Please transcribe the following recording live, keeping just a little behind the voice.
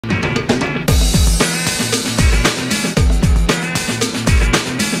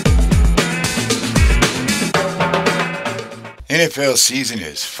NFL season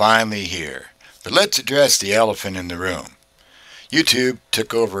is finally here, but let's address the elephant in the room. YouTube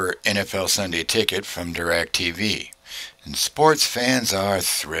took over NFL Sunday Ticket from DirecTV, and sports fans are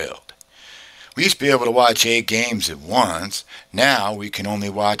thrilled. We used to be able to watch 8 games at once. Now we can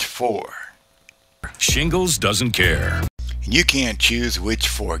only watch 4. Shingles doesn't care. And you can't choose which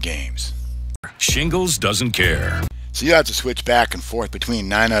 4 games. Shingles doesn't care. So you have to switch back and forth between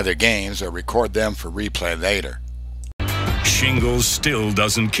 9 other games or record them for replay later. Shingles still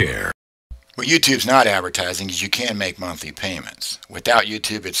doesn't care. What YouTube's not advertising is you can make monthly payments. Without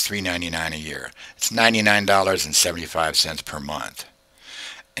YouTube, it's $3.99 a year. It's $99.75 per month.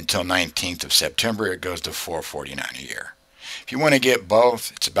 Until 19th of September, it goes to $4.49 a year. If you want to get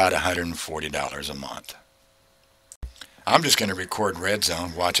both, it's about $140 a month. I'm just going to record Red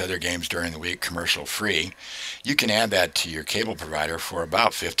Zone, watch other games during the week commercial free. You can add that to your cable provider for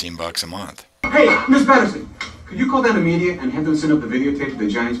about $15 a month. Hey, Miss Patterson, could you call down the media and have them send up the videotape of the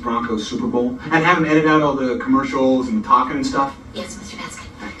Giants-Broncos Super Bowl and have them edit out all the commercials and the talking and stuff? Yes, Mr. Baskin.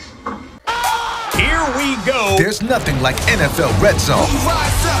 Thanks. Here we go. There's nothing like NFL Red Zone.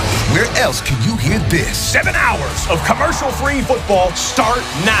 Where else can you hear this? 7 hours of commercial-free football start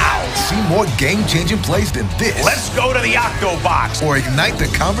now. See more game-changing plays than this. Let's go to the Octo Box. Or ignite the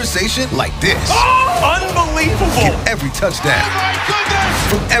conversation like this. Oh, unbelievable. Get every touchdown. Oh, my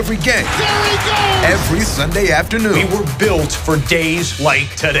goodness. From every game. There he goes. Every Sunday afternoon. We were built for days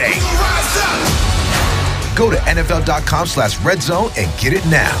like today. Go to NFL.com/redzone and get it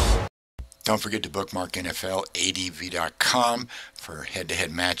now. Don't forget to bookmark NFLADV.com for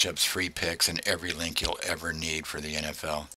head-to-head matchups, free picks, and every link you'll ever need for the NFL.